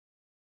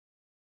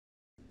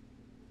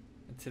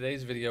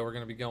today's video, we're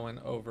going to be going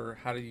over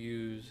how to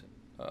use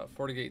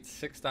FortiGate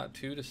 6.2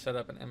 to set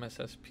up an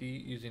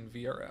MSSP using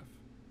VRF.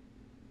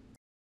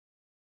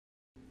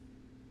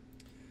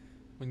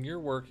 When you're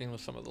working with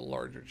some of the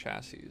larger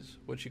chassis,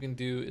 what you can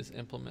do is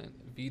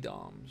implement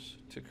VDOMs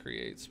to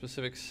create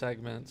specific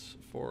segments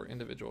for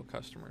individual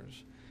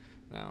customers.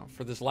 Now,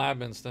 for this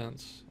lab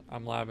instance,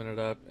 I'm labbing it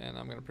up and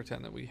I'm going to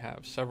pretend that we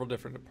have several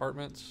different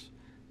departments,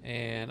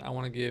 and I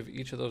want to give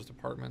each of those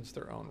departments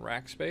their own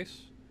rack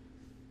space.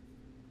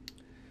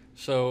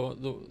 So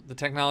the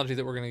technology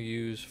that we're going to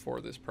use for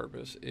this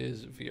purpose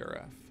is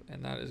VRF,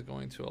 and that is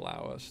going to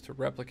allow us to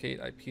replicate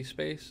IP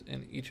space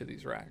in each of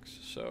these racks.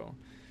 So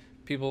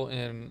people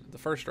in the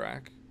first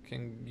rack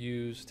can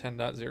use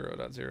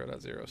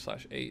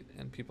 10.0.0.0/8,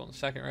 and people in the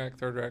second rack,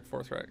 third rack,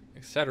 fourth rack,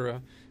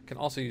 etc. can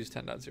also use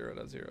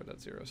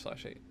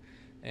 10.0.0.0/8.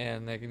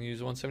 And they can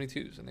use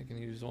 172s and they can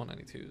use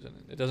 192s,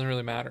 and it doesn't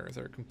really matter.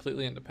 They're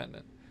completely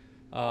independent.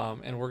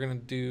 And we're going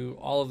to do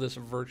all of this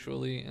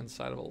virtually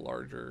inside of a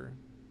larger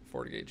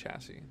FortiGate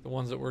chassis. The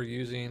ones that we're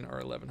using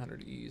are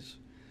 1100Es.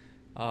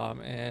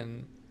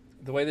 And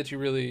the way that you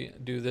really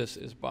do this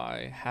is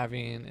by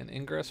having an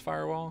ingress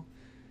firewall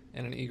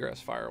and an egress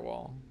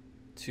firewall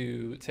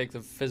to take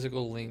the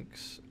physical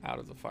links out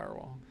of the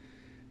firewall.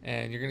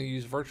 And you're going to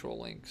use virtual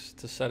links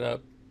to set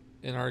up.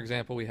 In our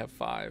example, we have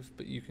 5,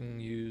 but you can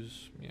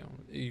use,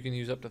 you can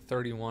use up to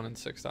 31, and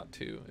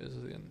 6.2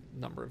 is the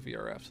number of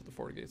VRFs that the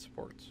FortiGate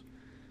supports.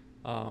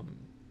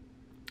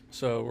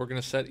 So we're going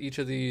to set each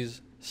of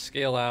these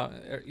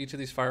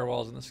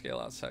firewalls in the scale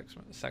out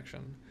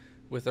section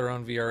with their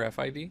own VRF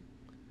ID.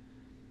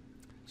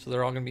 So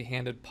they're all going to be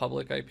handed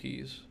public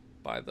IPs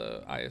by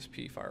the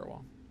ISP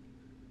firewall.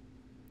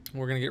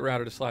 We're going to get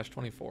routed to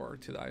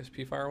 /24 to the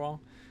ISP firewall,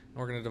 and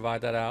we're going to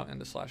divide that out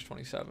into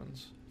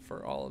 /27s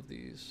for all of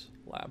these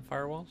lab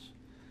firewalls.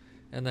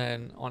 And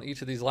then on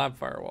each of these lab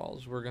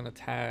firewalls, we're going to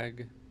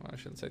tag, well, I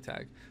shouldn't say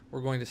tag,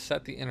 we're going to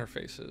set the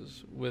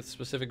interfaces with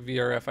specific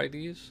VRF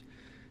IDs.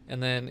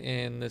 And then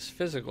in this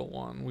physical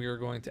one, we are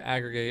going to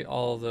aggregate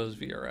all of those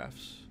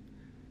VRFs,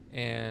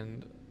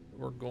 and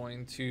we're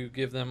going to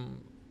give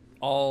them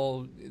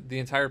all the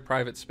entire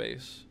private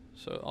space.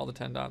 So all the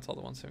 10 dots, all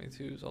the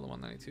 172s, all the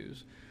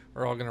 192s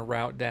are all going to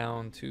route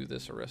down to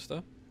this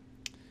Arista.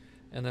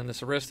 And then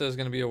this Arista is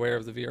going to be aware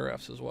of the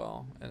VRFs as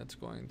well, and it's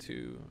going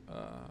to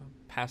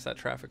pass that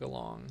traffic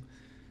along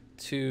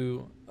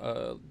to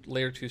a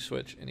layer 2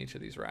 switch in each of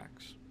these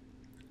racks.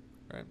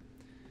 Right?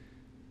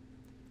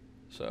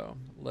 So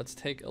let's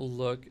take a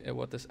look at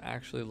what this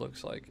actually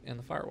looks like in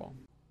the firewall.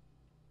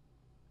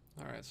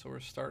 All right, so we're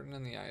starting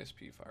in the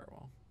ISP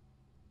firewall.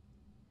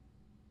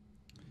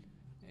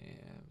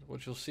 And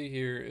what you'll see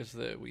here is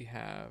that we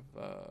have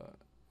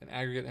an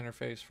aggregate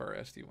interface for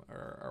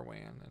our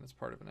WAN, and it's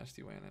part of an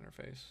SD-WAN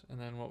interface. And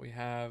then what we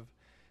have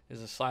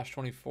is a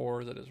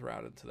 /24 that is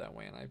routed to that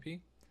WAN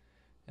IP.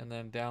 And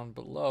then down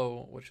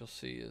below, what you'll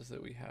see is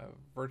that we have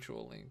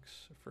virtual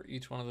links for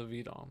each one of the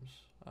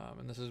VDOMs.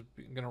 And this is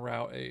going to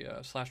route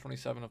a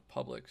 /27 of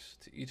publics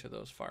to each of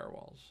those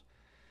firewalls.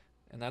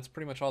 And that's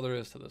pretty much all there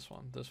is to this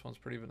one. This one's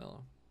pretty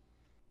vanilla.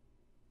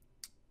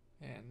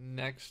 And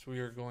next we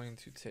are going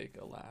to take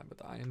a lab at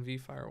the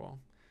Inv Firewall.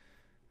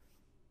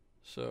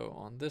 So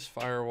on this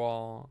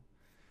firewall,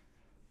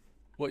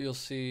 what you'll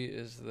see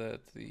is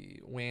that the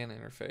WAN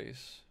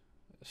interface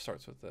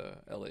starts with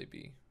the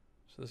LAB.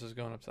 So this is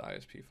going up to the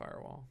ISP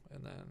firewall.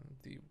 And then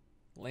the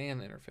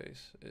LAN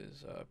interface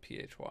is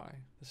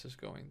PHY. This is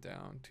going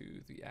down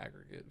to the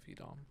aggregate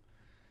VDOM.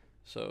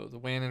 So the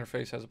WAN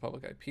interface has a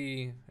public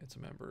IP. It's a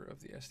member of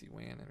the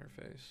SD-WAN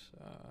interface.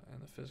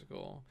 And the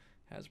physical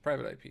has a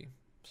private IP.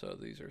 So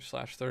these are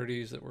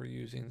 /30s that we're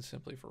using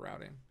simply for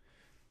routing.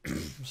 So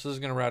this is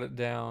going to route it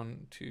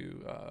down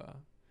to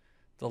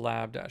the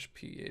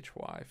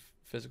lab-phy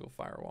physical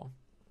firewall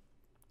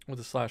with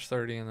a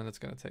 /30, and then it's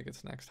going to take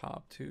its next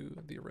hop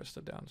to the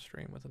Arista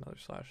downstream with another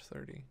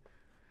 /30.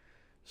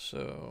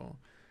 So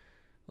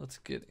let's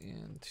get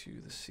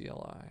into the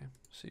CLI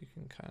so you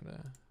can kind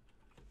of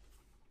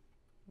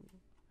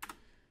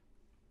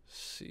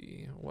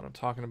see what I'm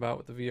talking about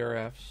with the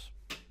VRFs.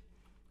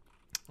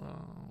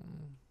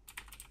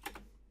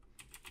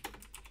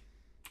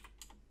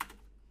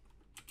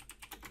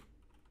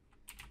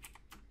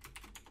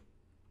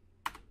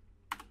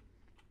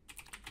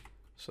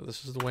 So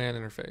this is the WAN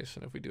interface,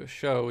 and if we do a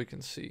show, we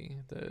can see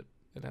that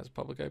it has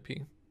public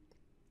IP.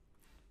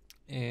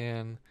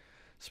 And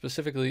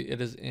specifically, it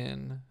is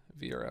in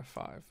VRF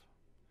 5.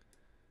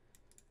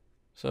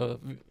 So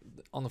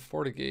on the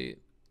FortiGate,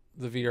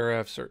 the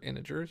VRFs are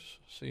integers,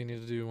 so you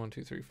need to do 1,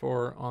 2, 3,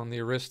 4. On the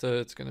Arista,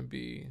 it's going to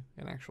be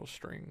an actual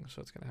string,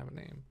 so it's going to have a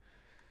name.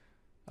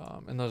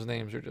 And those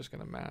names are just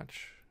going to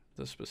match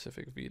the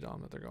specific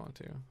VDOM that they're going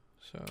to.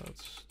 So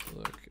let's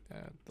look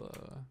at the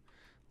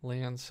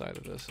LAN side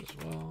of this as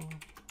well.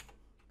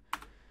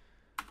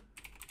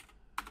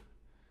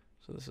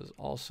 So this is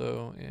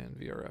also in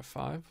VRF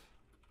 5.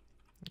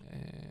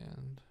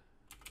 And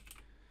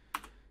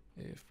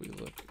if we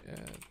look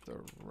at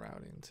the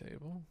routing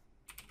table,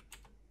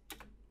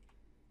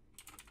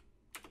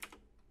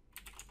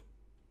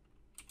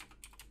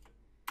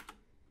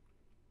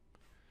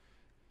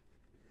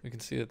 we can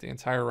see that the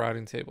entire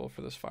routing table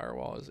for this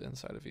firewall is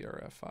inside of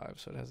VRF5.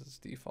 So it has its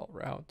default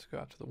route to go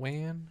out to the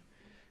WAN,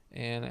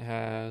 and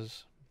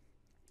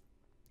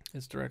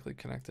it's directly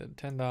connected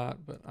 10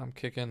 dot, but I'm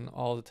kicking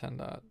all the 10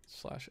 dot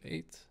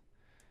 /8,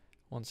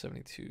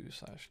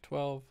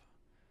 172/12,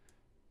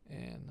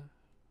 and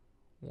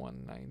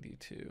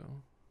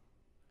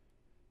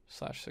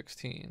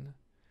 192/16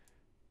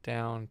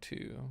 down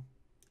to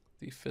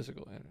the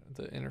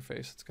the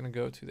interface. It's going to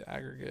go to the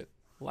aggregate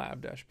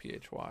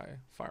lab-phy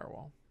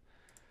firewall.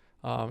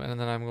 And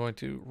then I'm going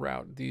to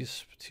route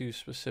these two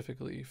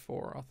specifically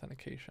for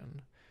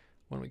authentication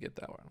when we get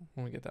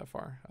that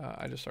far.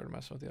 I just started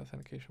messing with the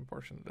authentication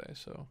portion today,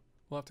 so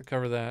we'll have to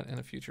cover that in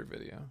a future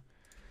video.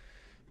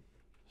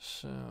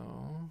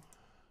 So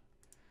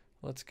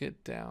let's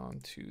get down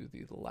to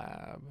the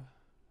lab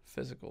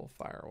physical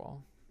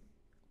firewall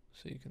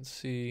so you can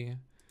see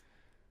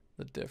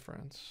the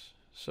difference.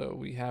 So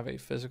we have a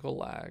physical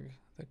lag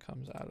that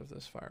comes out of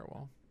this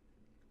firewall,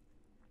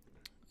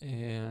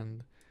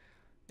 and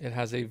it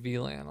has a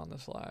VLAN on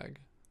this lag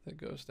that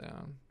goes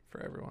down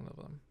for every one of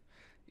them.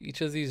 Each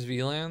of these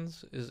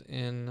VLANs is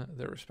in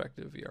their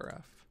respective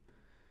VRF.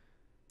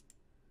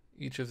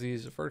 Each of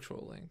these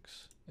virtual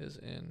links is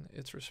in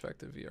its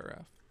respective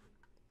VRF.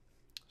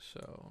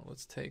 So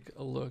let's take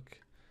a look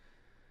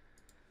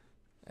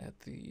at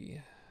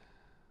the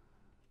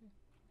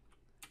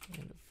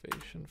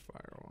Innovation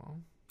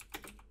Firewall.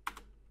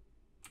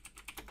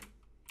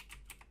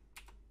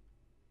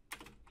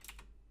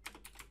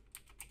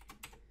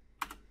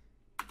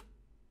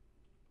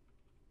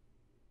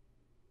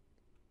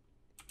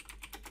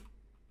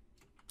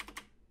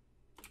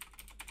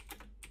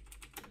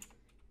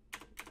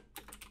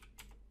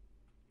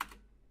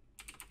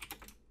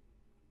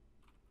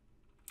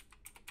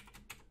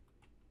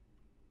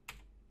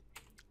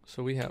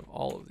 So we have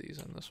all of these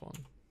in this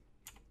one.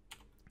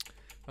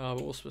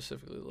 But we'll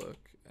specifically look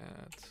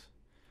at,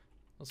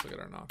 let's look at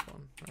our knock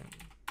one. Right.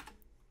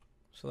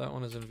 So that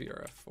one is in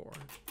VRF4.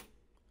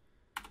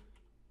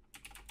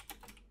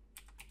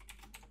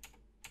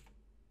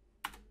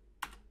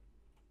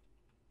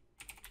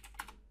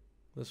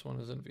 This one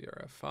is in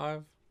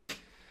VRF5.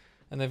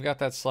 And they've got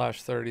that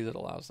 /30 that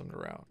allows them to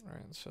route,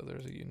 right? So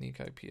there's a unique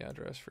IP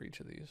address for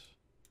each of these.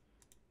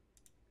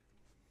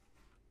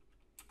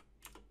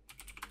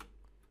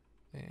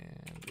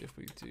 And if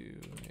we do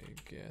a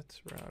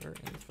get router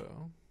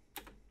info,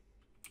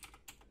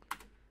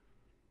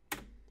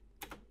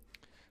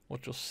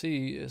 what you'll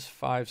see is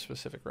 5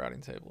 specific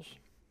routing tables.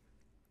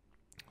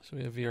 So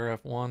we have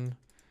VRF1.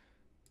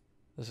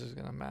 This is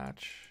going to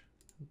match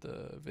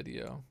the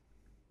video.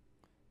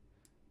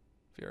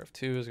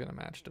 VRF2 is going to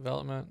match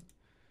development.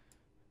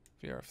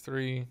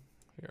 VRF3,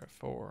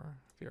 VRF4,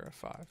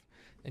 VRF5.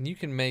 And you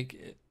can make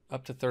it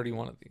up to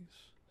 31 of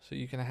these. So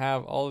you can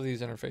have all of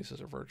these interfaces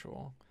are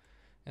virtual,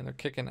 and they're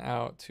kicking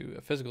out to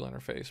a physical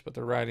interface, but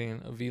they're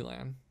writing a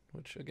VLAN,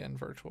 which again,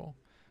 virtual,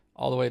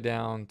 all the way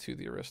down to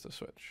the Arista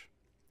switch.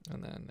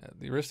 And then at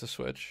the Arista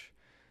switch,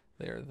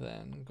 they are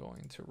then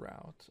going to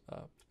route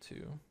up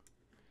to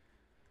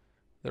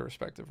their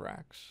respective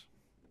racks.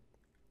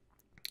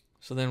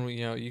 So then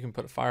you can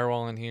put a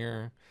firewall in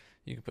here.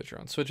 You can put your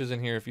own switches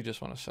in here if you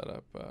just want to set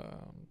up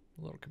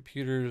little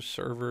computers,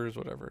 servers,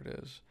 whatever it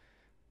is.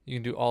 You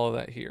can do all of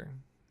that here.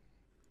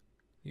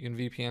 You can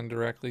VPN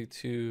directly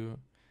to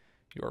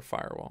your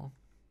firewall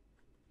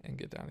and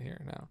get down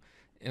here. Now,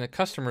 in a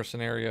customer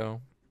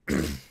scenario,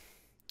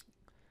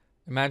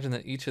 imagine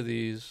that each of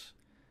these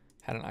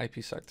had an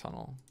IPsec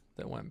tunnel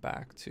that went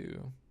back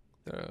to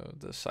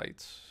the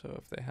sites. So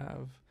if they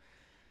have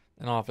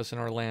an office in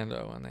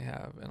Orlando and they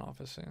have an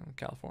office in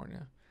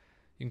California,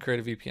 you can create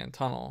a VPN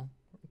tunnel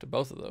to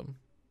both of them,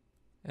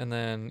 and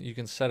then you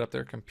can set up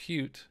their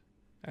compute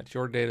at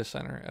your data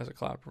center as a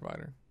cloud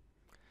provider.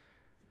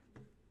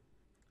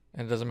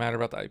 And it doesn't matter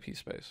about the IP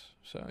space.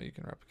 So you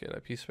can replicate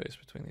IP space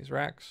between these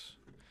racks.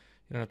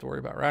 You don't have to worry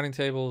about routing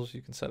tables.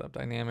 You can set up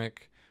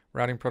dynamic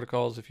routing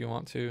protocols if you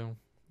want to.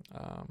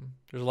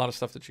 There's a lot of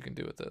stuff that you can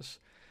do with this.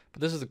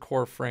 But this is the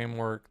core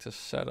framework to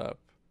set up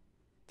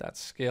that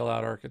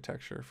scale-out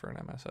architecture for an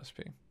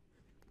MSSP.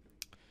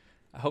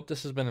 I hope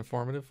this has been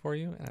informative for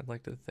you, and I'd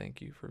like to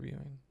thank you for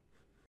viewing.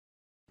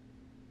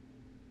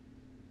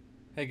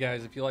 Hey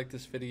guys, if you like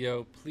this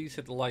video, please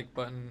hit the like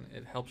button.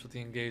 It helps with the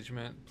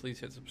engagement. Please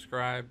hit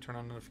subscribe, turn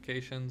on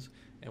notifications,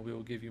 and we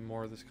will give you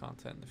more of this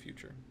content in the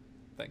future.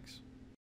 Thanks.